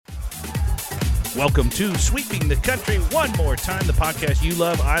Welcome to Sweeping the Country one more time, the podcast you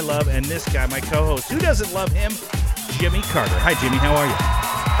love, I love, and this guy, my co-host, who doesn't love him, Jimmy Carter. Hi, Jimmy. How are you?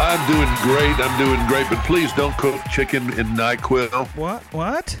 I'm doing great, but please don't cook chicken in NyQuil.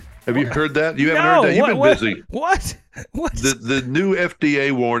 What? Have you heard that? You haven't heard that? You've been busy. What? The new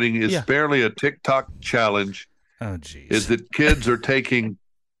FDA warning is apparently a TikTok challenge. Oh, geez. Is that kids are taking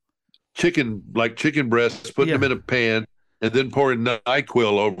chicken breasts, putting them in a pan, and then pouring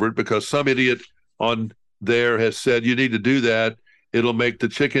NyQuil over it because some idiot on there has said you need to do that. It'll make the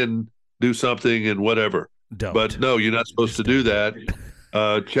chicken do something and whatever. Don't. But no, you're not supposed to do that.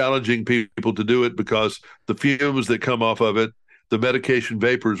 Challenging people to do it because the fumes that come off of it, the medication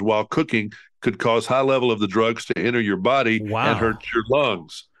vapors while cooking, could cause high level of the drugs to enter your body and hurt your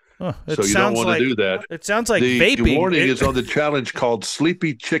lungs. Oh, so you don't want to do that. It sounds like vaping. The warning is on the challenge called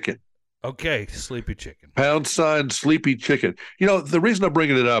Sleepy Chicken. Okay, Sleepy Chicken. # Sleepy Chicken. You know, the reason I'm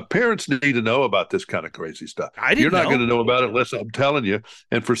bringing it up, parents need to know about this kind of crazy stuff. You're not going to know about it unless I'm telling you.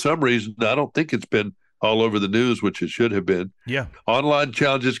 And for some reason, I don't think it's been all over the news, which it should have been. Yeah. Online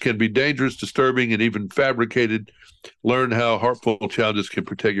challenges can be dangerous, disturbing, and even fabricated. Learn how harmful challenges can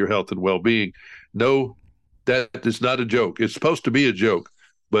protect your health and well-being. No, that is not a joke. It's supposed to be a joke,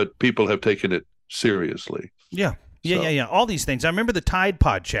 but people have taken it seriously. Yeah. Yeah. All these things. I remember the Tide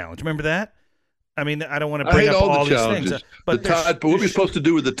Pod challenge. Remember that? I mean, I don't want to bring up all these things. But what were we supposed to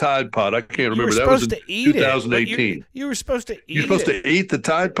do with the Tide Pod? I can't remember. That was in 2018. You were supposed to eat it. You're supposed to eat the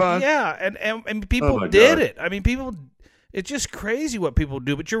Tide Pod? Yeah, and people did it. I mean, it's just crazy what people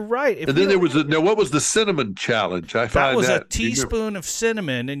do, but you're right. And then there was what was the cinnamon challenge? That was a teaspoon of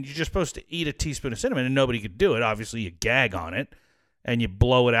cinnamon, and you're just supposed to eat a teaspoon of cinnamon, and nobody could do it. Obviously, you gag on it, and you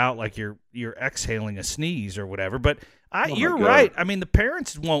blow it out like you're exhaling a sneeze or whatever. But you're right. I mean, the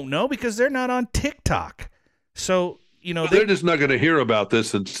parents won't know because they're not on TikTok. So, you know, they're just not going to hear about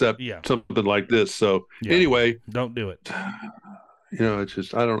this except something like this. So anyway, don't do it. You know, it's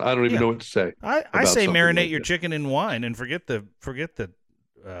just I don't even know what to say. I say marinate your chicken in wine and forget the.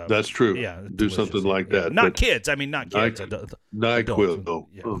 That's true. Yeah, do something like that. Not kids. I mean, not kids. NyQuil.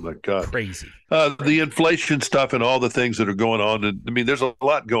 Oh my God, crazy. The inflation stuff and all the things that are going on. And I mean, there's a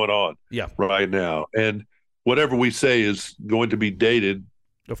lot going on. Right now, and whatever we say is going to be dated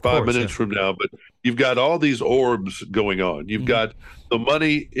 5 minutes from now. But you've got all these orbs going on. You've got the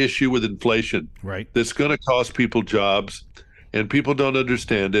money issue with inflation, right? That's going to cost people jobs. And people don't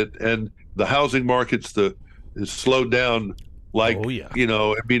understand it, and the housing market's is slowed down. You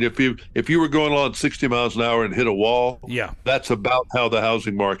know, I mean, if you were going along 60 miles an hour and hit a wall, that's about how the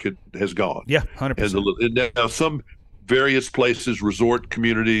housing market has gone. 100%. And now some various places, resort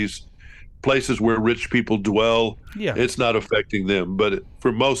communities, places where rich people dwell, it's not affecting them, but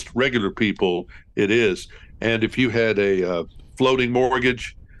for most regular people, it is. And if you had a floating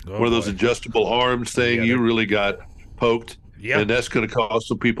mortgage, one of those adjustable arms thing, you really got poked. Yeah. And that's going to cause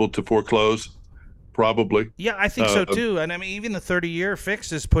some people to foreclose, probably. Yeah, I think so too. And I mean, even the 30-year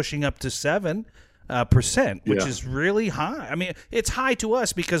fix is pushing up to 7%, which is really high. I mean, it's high to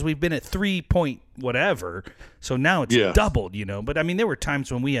us because we've been at 3 point whatever. So now it's doubled, you know. But I mean, there were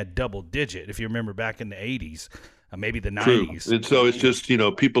times when we had double digit, if you remember back in the 80s, maybe the 90s. And so it's just, you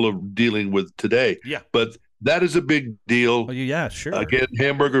know, people are dealing with today. Yeah. But that is a big deal. Oh, yeah, sure. Again,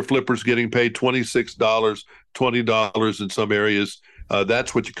 hamburger flippers getting paid $26, $20 in some areas.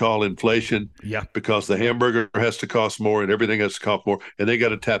 That's what you call inflation. Yeah. Because the hamburger has to cost more and everything has to cost more, and they got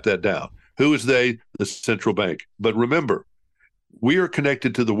to tap that down. Who is they? The central bank. But remember, we are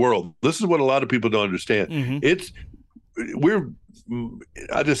connected to the world. This is what a lot of people don't understand.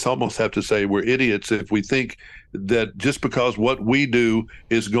 I just almost have to say we're idiots if we think that just because what we do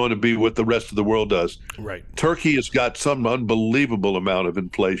is going to be what the rest of the world does. Right. Turkey has got some unbelievable amount of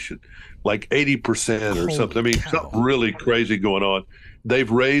inflation, like 80% or something. I mean, something really crazy going on. They've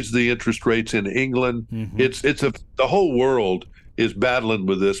raised the interest rates in England. The whole world is battling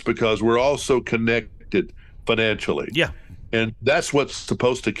with this because we're all so connected financially. Yeah. And that's what's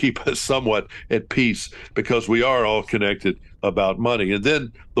supposed to keep us somewhat at peace because we are all connected about money. And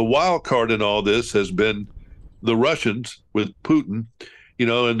then the wild card in all this has been the Russians with Putin, you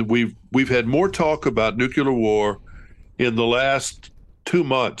know, and we've had more talk about nuclear war in the last 2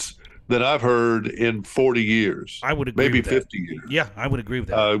 months than I've heard in 40 years. I would agree maybe with 50 that. years. Yeah, I would agree with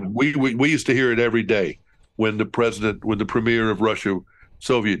that. We used to hear it every day when the premier of Russia,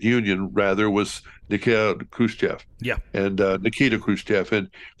 Soviet Union rather, was Nikita Khrushchev. Yeah. And Nikita Khrushchev. And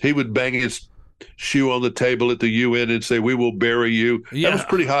he would bang his shoe on the table at the UN and say, "We will bury you." Yeah. That was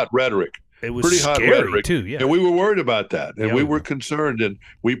pretty hot rhetoric. It was pretty hot rhetoric too, yeah. And we were worried about that, and we were concerned, and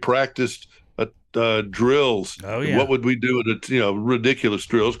we practiced drills. Oh, yeah. What would we do in ridiculous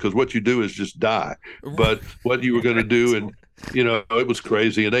drills? Because what you do is just die. But what you were going to do, and it was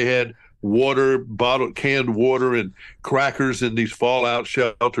crazy. And they had canned water and crackers in these fallout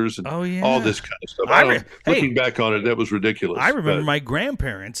shelters and all this kind of stuff. Looking back on it, that was ridiculous. I remember my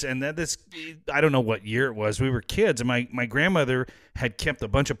grandparents, and I don't know what year it was. We were kids, and my grandmother had kept a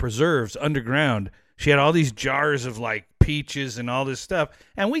bunch of preserves underground. She had all these jars of like peaches and all this stuff,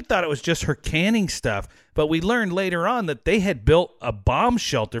 and we thought it was just her canning stuff. But we learned later on that they had built a bomb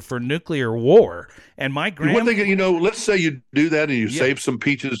shelter for nuclear war. And my one thing, let's say you do that and you save some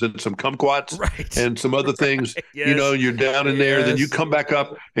peaches and some kumquats and some other things. Yes. You're down in there, then you come back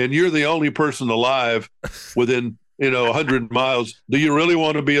up, and you're the only person alive within 100 miles. Do you really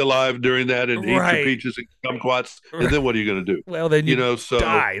want to be alive during that and eat your peaches and kumquats? And then what are you going to do? Well, then you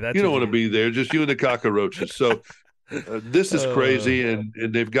die. You don't want to be there. Just you and the cockroaches. So this is crazy, and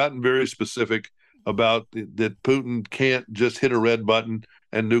they've gotten very specific about that. Putin can't just hit a red button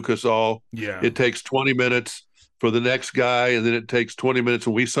and nuke us all. Yeah. It takes 20 minutes for the next guy, and then it takes 20 minutes,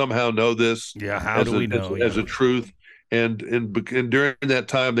 and we somehow know this. Yeah, how do we know? As a truth. And during that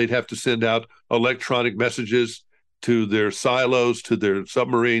time, they'd have to send out electronic messages to their silos, to their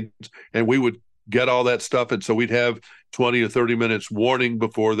submarines, and we would get all that stuff. And so we'd have 20 or 30 minutes warning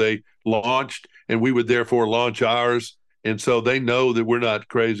before they launched, and we would therefore launch ours. And so they know that we're not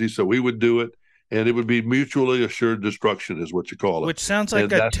crazy, so we would do it. And it would be mutually assured destruction is what you call it. Which sounds like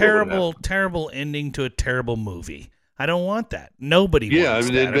a terrible, terrible ending to a terrible movie. I don't want that. Nobody wants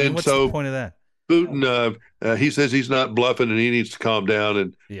that. What's the point of that? Putin, he says he's not bluffing and he needs to calm down,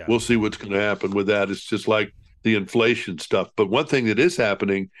 and we'll see what's going to happen with that. It's just like the inflation stuff. But one thing that is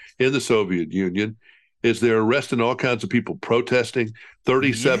happening in the Soviet Union is they're arresting all kinds of people protesting.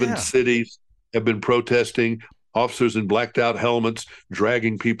 37 cities have been protesting. Officers in blacked out helmets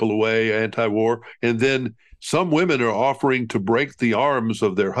dragging people away, anti-war. And then some women are offering to break the arms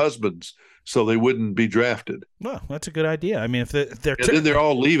of their husbands so they wouldn't be drafted. Well, that's a good idea. I mean, if they're then they're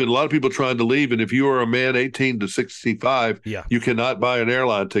all leaving. A lot of people trying to leave. And if you are a man 18 to 65, you cannot buy an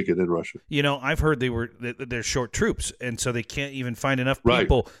airline ticket in Russia. I've heard they're short troops, and so they can't even find enough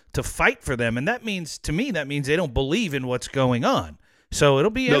people to fight for them. And to me, that means they don't believe in what's going on. So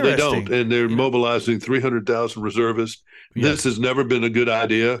it'll be interesting. No, they don't, and they're mobilizing 300,000 reservists. This has never been a good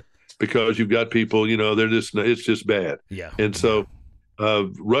idea because you've got people, it's just bad. Yeah. And so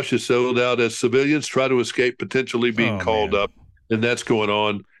Russia sold out as civilians try to escape potentially being called up, and that's going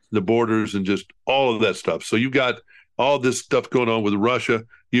on, the borders and just all of that stuff. So you've got all this stuff going on with Russia.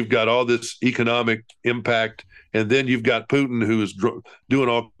 You've got all this economic impact. And then you've got Putin, who is doing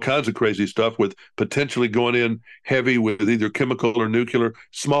all kinds of crazy stuff with potentially going in heavy with either chemical or nuclear,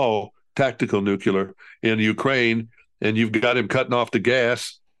 small tactical nuclear in Ukraine. And you've got him cutting off the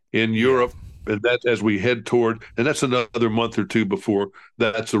gas in Europe. And that as we head toward, and that's another month or two before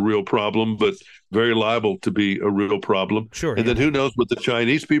that's a real problem, but very liable to be a real problem. Sure. And then who knows what the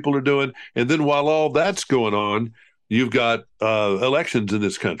Chinese people are doing. And then while all that's going on, you've got elections in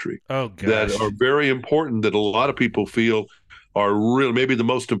this country that are very important, that a lot of people feel are really maybe the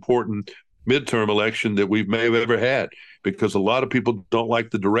most important midterm election that we may have ever had, because a lot of people don't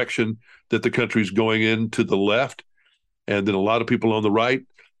like the direction that the country's going in to the left. And then a lot of people on the right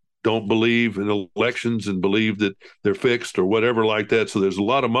don't believe in elections and believe that they're fixed or whatever like that. So there's a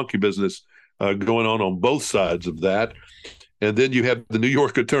lot of monkey business going on both sides of that. And then you have the New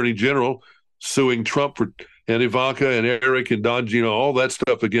York Attorney General suing Trump and Ivanka and Eric and Don, all that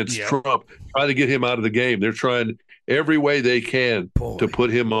stuff against Trump, trying to get him out of the game. They're trying every way they can to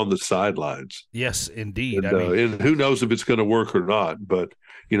put him on the sidelines. Yes, indeed. And who knows if it's going to work or not? But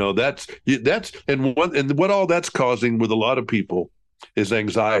that's what all that's causing with a lot of people is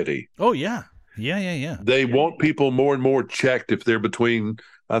anxiety. Oh yeah. They want people more and more checked if they're between,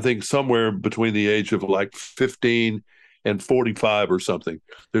 I think, somewhere between the age of like 15 and 45 or something.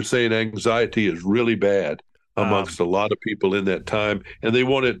 They're saying anxiety is really bad amongst a lot of people in that time, and they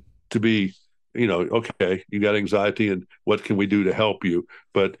want it to be, okay, you got anxiety, and what can we do to help you?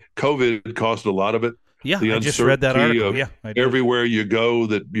 But COVID caused a lot of it. Yeah, I just read that article. Yeah, everywhere you go,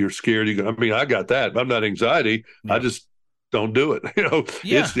 that you're scared. I got that. I'm not anxiety. I just don't do it.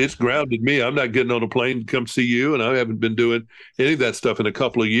 It's grounded me. I'm not getting on a plane to come see you, and I haven't been doing any of that stuff in a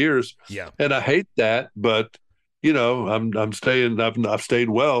couple of years. Yeah, and I hate that, but I'm staying. I've stayed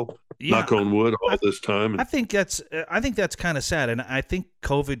well. Knock on wood all this time. I think that's kind of sad, and I think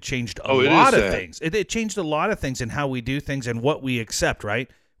COVID changed a lot of things. It changed a lot of things in how we do things and what we accept. Right,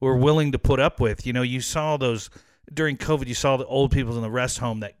 we're willing to put up with. You saw those during COVID, you saw the old people in the rest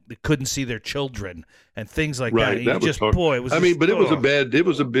home that couldn't see their children and things like that. And That was hard. It was. But it was a bad.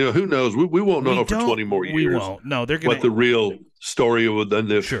 Who knows? We won't know for 20 more years. We won't. No, they're going what the real story of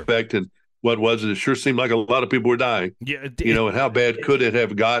the effect and what was it. It sure seemed like a lot of people were dying. Yeah, and how bad could it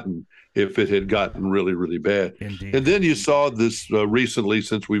have gotten if it had gotten really, really bad? Indeed. And then you saw this recently,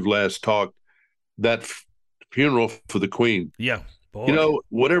 since we've last talked, that funeral for the Queen. Yeah. Boy.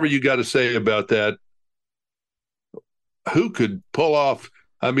 Whatever you got to say about that, who could pull off?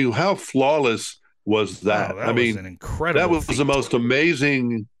 How flawless was that? That was an incredible. That was the most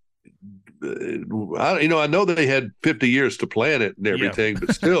amazing. I know they had 50 years to plan it and everything,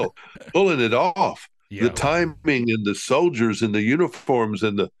 but still pulling it off. The timing and the soldiers and the uniforms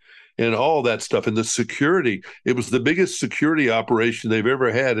and all that stuff and the security. It was the biggest security operation they've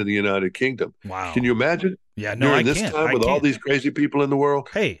ever had in the United Kingdom. Wow. Can you imagine? Yeah, no, during this time with all these crazy people in the world.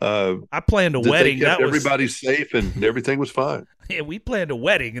 Hey, I planned a wedding. Everybody's safe and everything was fine. Yeah, we planned a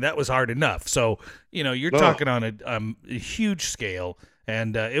wedding and that was hard enough. So, you're talking on a huge scale.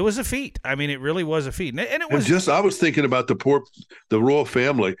 And it was a feat. It really was a feat. And it was I was thinking about the royal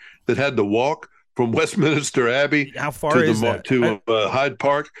family that had to walk from Westminster Abbey how far is that? to Hyde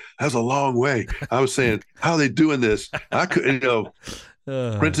Park. That's a long way. I was saying, how are they doing this? I couldn't,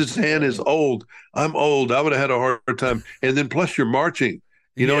 Princess Anne is old. I'm old. I would have had a hard time. And then plus you're marching,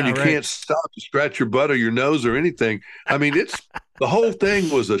 and you can't stop to scratch your butt or your nose or anything. It's the whole thing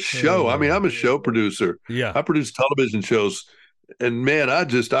was a show. I'm a show producer. Yeah. I produce television shows. And man, I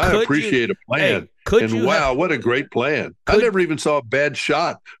appreciate a plan. What a great plan! I never even saw a bad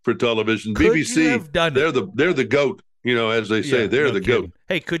shot for television. BBC, they're the goat. As they say, they're the goat.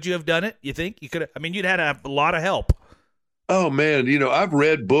 Hey, could you have done it? You think you could? You'd had a lot of help. Oh man, I've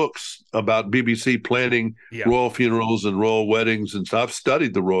read books about BBC planning royal funerals and royal weddings, and so I've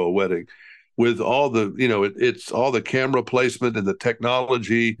studied the royal wedding with all the, it's all the camera placement and the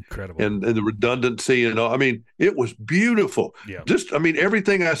technology. Incredible. And the redundancy and all. It was beautiful. Yeah. Just,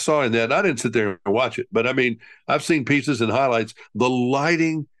 everything I saw in that, I didn't sit there and watch it, but I've seen pieces and highlights, the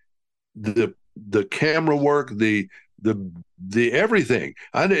lighting, the camera work, the everything.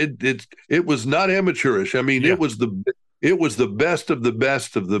 It was not amateurish. It was the best of the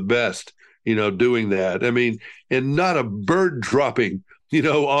best of the best, doing that. And not a bird dropping,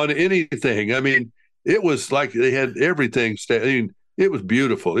 on anything. It was like they had everything. It was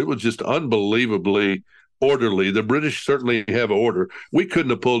beautiful. It was just unbelievably orderly. The British certainly have order. We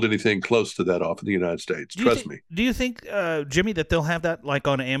couldn't have pulled anything close to that off in the United States. Trust me. Do you think, Jimmy, that they'll have that like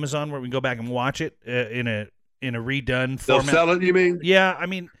on Amazon where we can go back and watch it in a redone format? They'll sell it, you mean? Yeah,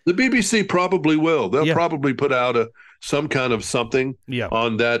 the BBC probably will. They'll probably put out some kind of something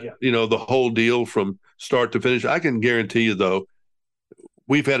on that, the whole deal from start to finish. I can guarantee you, though,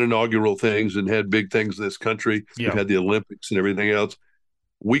 we've had inaugural things and had big things in this country. We've had the Olympics and everything else.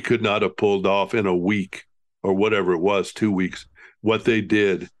 We could not have pulled off in a week or whatever it was, 2 weeks, what they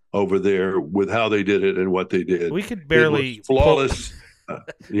did over there with how they did it and what they did. We could barely flawless.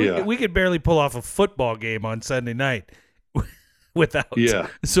 We could barely pull off a football game on Sunday night without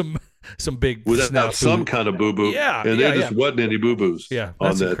some big without some kind of boo boo. Yeah, and there just wasn't any boo boos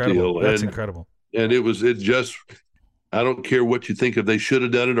on that incredible. deal. That's incredible. And it just. I don't care what you think if they should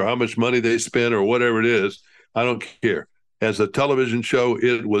have done it or how much money they spent or whatever it is. I don't care. As a television show,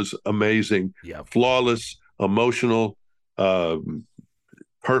 it was amazing, flawless, emotional,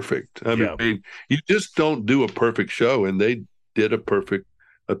 perfect. You just don't do a perfect show, and they did a perfect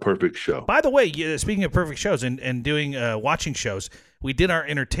show. By the way, speaking of perfect shows and doing watching shows, we did our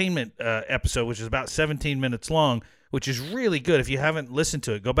entertainment episode, which is about 17 minutes long, which is really good. If you haven't listened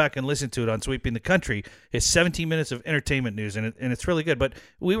to it, go back and listen to it on Sweeping the Country. It's 17 minutes of entertainment news, and it's really good. But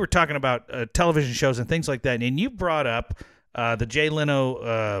we were talking about television shows and things like that, and you brought up the Jay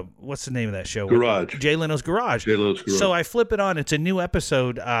Leno, what's the name of that show? Garage. Jay Leno's Garage. So I flip it on. It's a new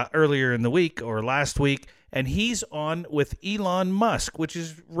episode earlier in the week or last week, and he's on with Elon Musk, which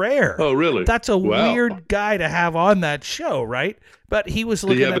is rare. Oh, really? That's a weird guy to have on that show, right? But he was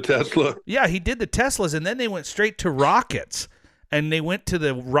looking at a Tesla? Yeah, he did the Teslas, and then they went straight to rockets. And they went to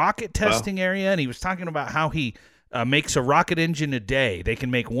the rocket testing area, and he was talking about how he makes a rocket engine a day. They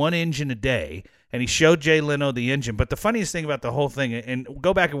can make one engine a day. And he showed Jay Leno the engine. But the funniest thing about the whole thing, and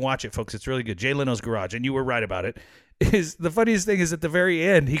go back and watch it, folks, it's really good. Jay Leno's Garage, and you were right about it, is the funniest thing is at the very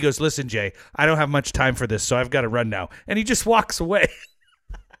end, he goes, "Listen, Jay, I don't have much time for this, so I've got to run now." And he just walks away.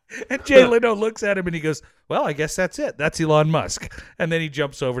 And Jay Leno looks at him and he goes, "Well, I guess that's it. That's Elon Musk." And then he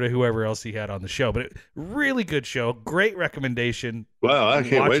jumps over to whoever else he had on the show. But really good show. Great recommendation. Wow, I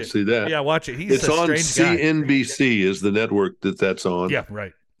can't wait to see that. Yeah, watch it. It's on CNBC is the network that's on. Yeah,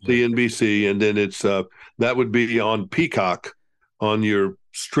 right. CNBC, and then it's that would be on Peacock on your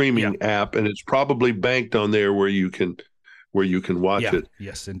streaming app, and it's probably banked on there where you can watch it.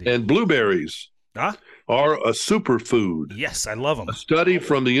 Yes, indeed. And blueberries are a superfood. Yes, I love them. A study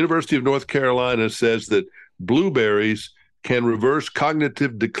from the University of North Carolina says that blueberries can reverse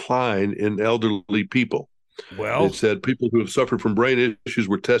cognitive decline in elderly people. Well, it said people who have suffered from brain issues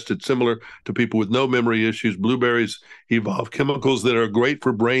were tested similar to people with no memory issues. Blueberries evolve chemicals that are great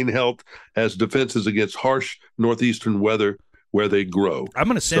for brain health as defenses against harsh northeastern weather where they grow. I'm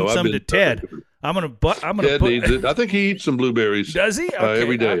going to send some to Ted. Ted needs it. I think he eats some blueberries. Does he? Okay.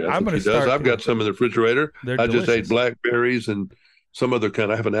 Every day. I'm going to start. I've got some in the refrigerator. I just ate blackberries and some other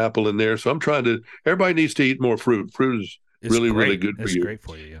kind. I have an apple in there. So I'm trying to. Everybody needs to eat more fruit. Fruit is really good for you. It's great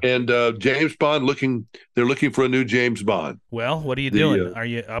for you. And James Bond they're looking for a new James Bond. Well, what are you doing? Are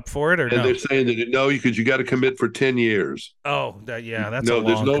you up for it or no? And they're saying that because you got to commit for 10 years. Oh, that's no.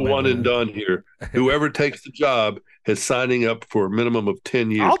 There's no one and done here. Whoever takes the job is signing up for a minimum of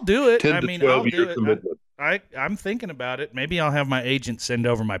 10 years. I'll do it. 10 to 12 year commitment. I'm thinking about it. Maybe I'll have my agent send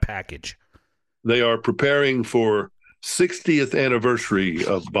over my package. They are preparing for 60th anniversary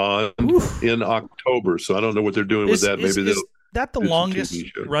of Bond in October. So I don't know what they're doing with that. Maybe they'll. That the longest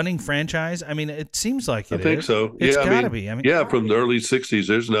running franchise? I mean, it seems like it I think so. It's got to be. From the early 60s,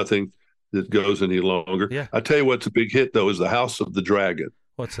 there's nothing that goes any longer. Yeah. I tell you what's a big hit, though, is The House of the Dragon.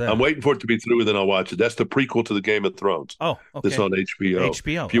 What's that? I'm waiting for it to be through, and then I'll watch it. That's the prequel to the Game of Thrones. Oh, okay. That's on HBO.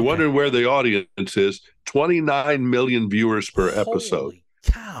 HBO. If you're wondering where the audience is, 29 million viewers per episode. Holy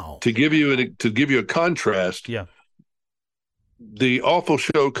cow. To give you a contrast, the awful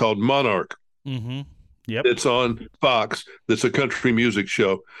show called Monarch. Mm-hmm. Yep. It's on Fox. That's a country music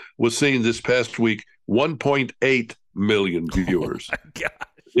show. Was seen this past week 1.8 million viewers. Oh my God.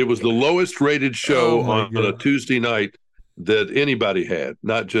 It was the lowest rated show on a Tuesday night that anybody had,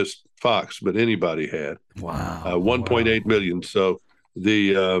 not just Fox, but anybody had. Wow. 1.8 million. So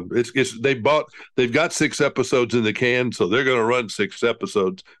they've got 6 episodes in the can, so they're going to run 6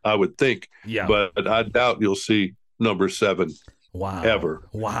 episodes, I would think. Yeah. But I doubt you'll see number 7. Wow. Ever.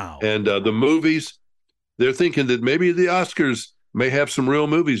 Wow. And the movies, they're thinking that maybe the Oscars may have some real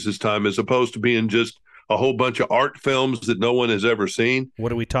movies this time, as opposed to being just a whole bunch of art films that no one has ever seen.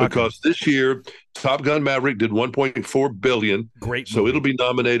 What are we talking? Because this year, Top Gun Maverick did $1.4 billion. Great movie. So it'll be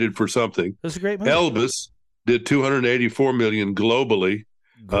nominated for something. That's a great movie. Elvis did $284 million globally.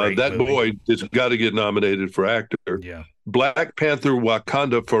 That movie. Boy has got to get nominated for actor. Yeah. Black Panther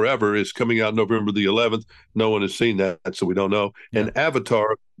Wakanda Forever is coming out November the 11th. No one has seen that, so we don't know. Yeah. And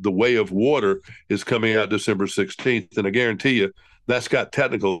Avatar, The Way of Water, is coming out December 16th. And I guarantee you, that's got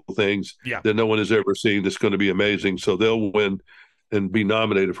technical things that no one has ever seen that's going to be amazing. So they'll win and be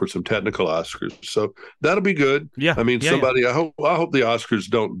nominated for some technical Oscars. So that'll be good. Yeah. I mean, I hope the Oscars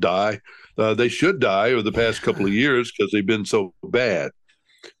don't die. They should die over the past couple of years because they've been so bad.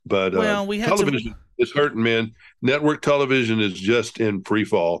 But television is hurting, man. Network television is just in free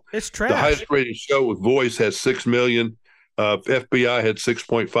fall. It's trash. The highest rated show with Voice has 6 million. FBI had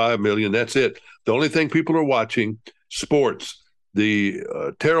 6.5 million. That's it. The only thing people are watching, sports. The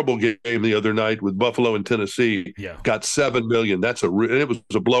terrible game the other night with Buffalo and Tennessee got 7 million. And it was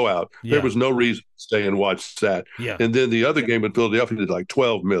a blowout. Yeah. There was no reason to stay and watch that. Yeah. And then the other game in Philadelphia did like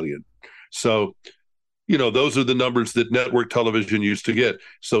 12 million. So, those are the numbers that network television used to get.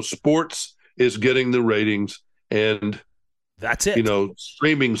 So sports is getting the ratings, and that's it.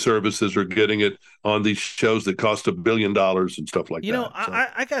 Streaming services are getting it on these shows that cost $1 billion and stuff like that.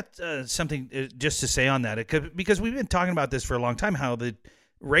 I got something just to say on that, because we've been talking about this for a long time, how the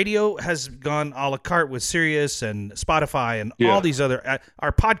radio has gone a la carte with Sirius and Spotify and all these other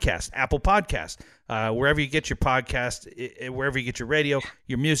our podcast, Apple Podcast, wherever you get your podcast, wherever you get your radio,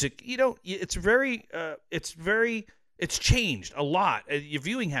 your music. It's changed a lot. Your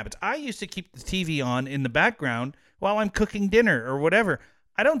viewing habits. I used to keep the TV on in the background while I'm cooking dinner or whatever.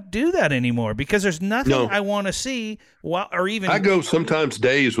 I don't do that anymore because there's nothing I want to see. I go sometimes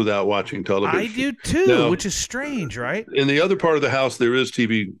days without watching television. I do too, which is strange, right? In the other part of the house, there is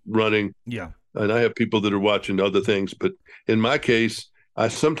TV running. Yeah. And I have people that are watching other things. But in my case, I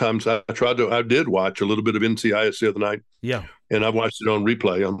did watch a little bit of NCIS the other night. Yeah. And I've watched it on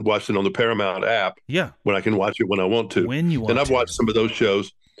replay. I've watched it on the Paramount app. Yeah. When I can watch it when I want to. When you want to. And I've watched some of those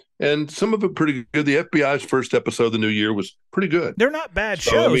shows. And some of it pretty good. The FBI's first episode of the new year was pretty good. They're not bad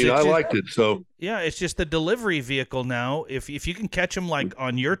shows. I liked it. So yeah, it's just the delivery vehicle now. If you can catch them like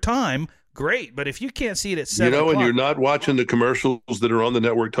on your time, great. But if you can't see it at 7 o'clock, and you're not watching the commercials that are on the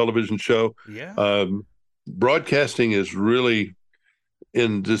network television show, broadcasting is really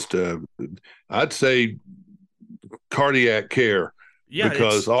in just I'd say cardiac care. Yeah,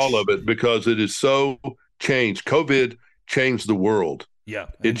 because all of it, because it is so changed. COVID changed the world. Yeah.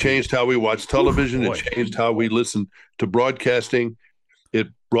 It changed how we watch television. It changed how we listen to broadcasting. It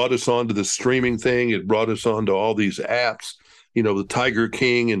brought us onto the streaming thing. It brought us onto all these apps, the Tiger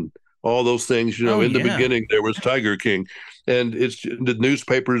King and all those things. In the beginning, there was Tiger King, and the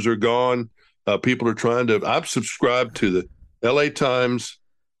newspapers are gone. People are trying to. I've subscribed to the L.A. Times,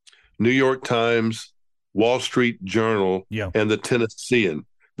 New York Times, Wall Street Journal, and the Tennessean.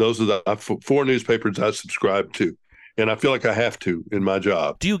 Those are the 4 newspapers I subscribe to. And I feel like I have to in my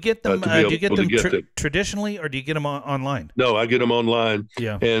job. Do you get them? Do you get them traditionally, or do you get them online? No, I get them online.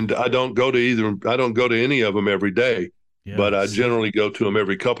 Yeah. And I don't go to either. I don't go to any of them every day. Yeah, but I generally go to them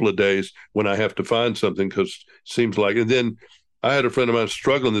every couple of days when I have to find something, because it seems like. And then I had a friend of mine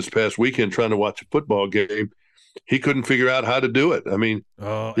struggling this past weekend trying to watch a football game. He couldn't figure out how to do it. I mean,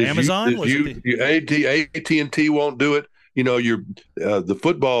 Amazon, AT&T won't do it. The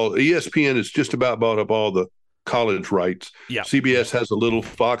football, ESPN has just about bought up all the college rights. Yeah. CBS has a little,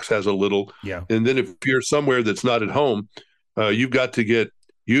 Fox has a little. Yeah. And then if you're somewhere that's not at home, you've got to get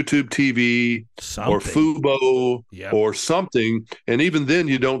YouTube TV or Fubo or something. And even then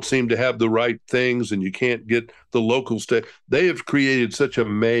you don't seem to have the right things, and you can't get the local stuff. They have created such a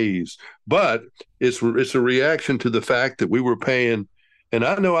maze, but it's a reaction to the fact that we were paying, and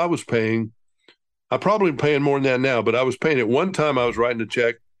I know I was paying, I'm probably paying more than that now, but I was paying at one time, I was writing a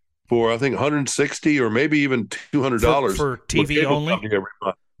check for, I think, $160 or maybe even $200 for TV only every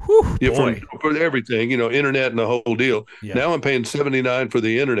month. Whew, for everything, internet and the whole deal. Yeah. Now I'm paying $79 for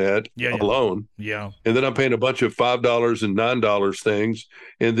the internet alone. Yeah. And then I'm paying a bunch of $5 and $9 things.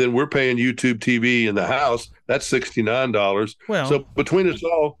 And then we're paying YouTube TV in the house. That's $69. Well, so between us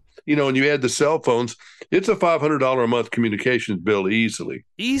all, and you add the cell phones, it's a $500 a month communications bill easily.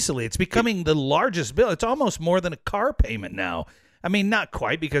 Easily. It's becoming the largest bill. It's almost more than a car payment now. I mean, not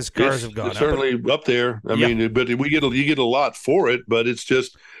quite, because cars have gone up. Certainly up there. I mean, but you get a lot for it. But it's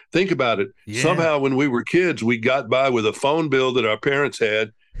just, think about it. Yeah. Somehow, when we were kids, we got by with a phone bill that our parents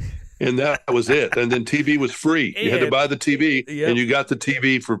had, and that was it. And then TV was free. You had to buy the TV, and you got the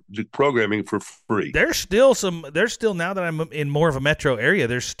TV for programming for free. There's still now that I'm in more of a metro area,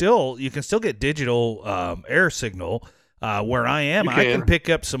 you can still get digital air signal where I am. I can pick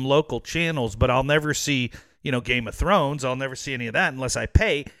up some local channels, but I'll never see Game of Thrones. I'll never see any of that unless I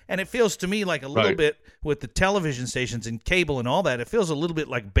pay. And it feels to me like a little bit with the television stations and cable and all that, it feels a little bit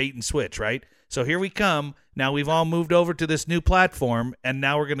like bait and switch, right? So here we come. Now we've all moved over to this new platform, and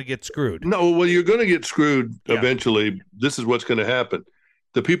now we're going to get screwed. No, well, you're going to get screwed eventually. This is what's going to happen.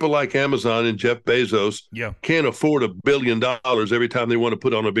 The people like Amazon and Jeff Bezos can't afford $1 billion every time they want to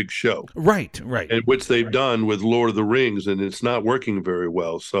put on a big show. Right. And which they've done with Lord of the Rings, and it's not working very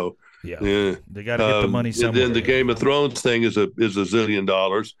well. So they got to get the money somewhere. And then the Game of Thrones thing is a $1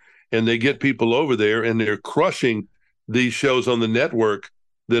 zillion, and they get people over there, and they're crushing these shows on the network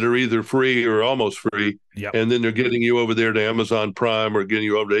that are either free or almost free, and then they're getting you over there to Amazon Prime or getting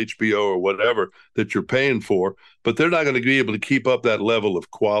you over to HBO or whatever that you're paying for. But they're not going to be able to keep up that level of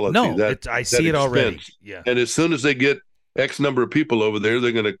quality. No, I see it already. Yeah. And as soon as they get X number of people over there,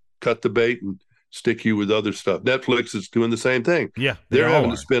 they're going to cut the bait and stick you with other stuff. Netflix is doing the same thing. Yeah, they're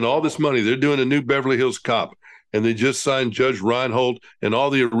having to spend all this money. They're doing a new Beverly Hills Cop, and they just signed Judge Reinhold and all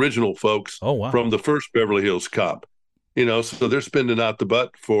the original folks from the first Beverly Hills Cop. So they're spending out the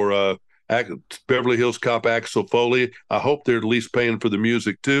butt for Beverly Hills Cop Axel Foley. I hope they're at least paying for the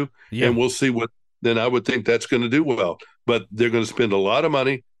music too, and we'll see what. Then I would think that's going to do well. But they're going to spend a lot of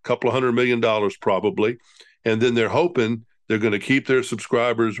money, a couple of $100 million probably, and then they're hoping they're going to keep their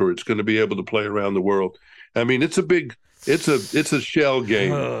subscribers, or it's going to be able to play around the world. I mean, it's a shell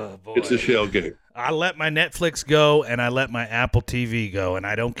game. Oh, boy. It's a shell game. I let my Netflix go, and I let my Apple TV go, and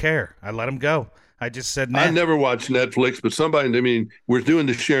I don't care. I let them go. I just said, nah. I never watched Netflix, but we're doing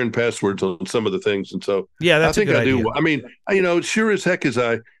the sharing passwords on some of the things. And so that's I think I do. Idea. I mean, sure as heck as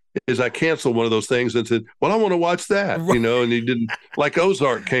I canceled one of those things and said, well, I want to watch that, and he didn't, like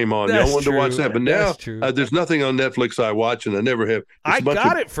Ozark came on. I wanted to watch that. But now there's nothing on Netflix I watch, and I never have. I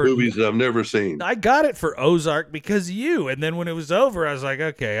got it for movies that I've never seen. I got it for Ozark because of you. And then when it was over, I was like,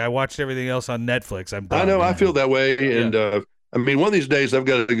 okay, I watched everything else on Netflix. I'm done. I know. I feel that way. And, one of these days I've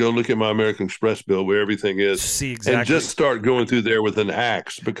got to go look at my American Express bill where everything is. See exactly. And just start going through there with an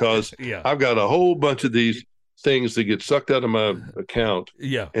axe, because I've got a whole bunch of these things that get sucked out of my account.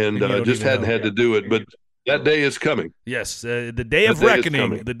 Yeah. And just hadn't had to do it. But that day is coming. Yes. The day of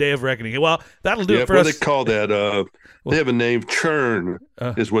reckoning. The day of reckoning. Well, that'll do it for us. What do they call that? They have a name. Churn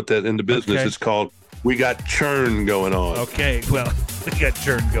is what that in the business is called. We got churn going on. Okay, well, we got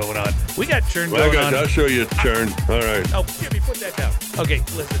churn going on. I'll show you churn. All right. Oh, Jimmy, put that down. Okay,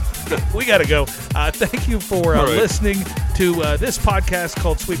 listen, we got to go. Thank you for listening to this podcast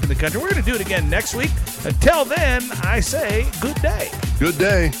called Sweeping the Country. We're going to do it again next week. Until then, I say good day. Good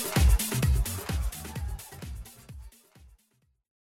day.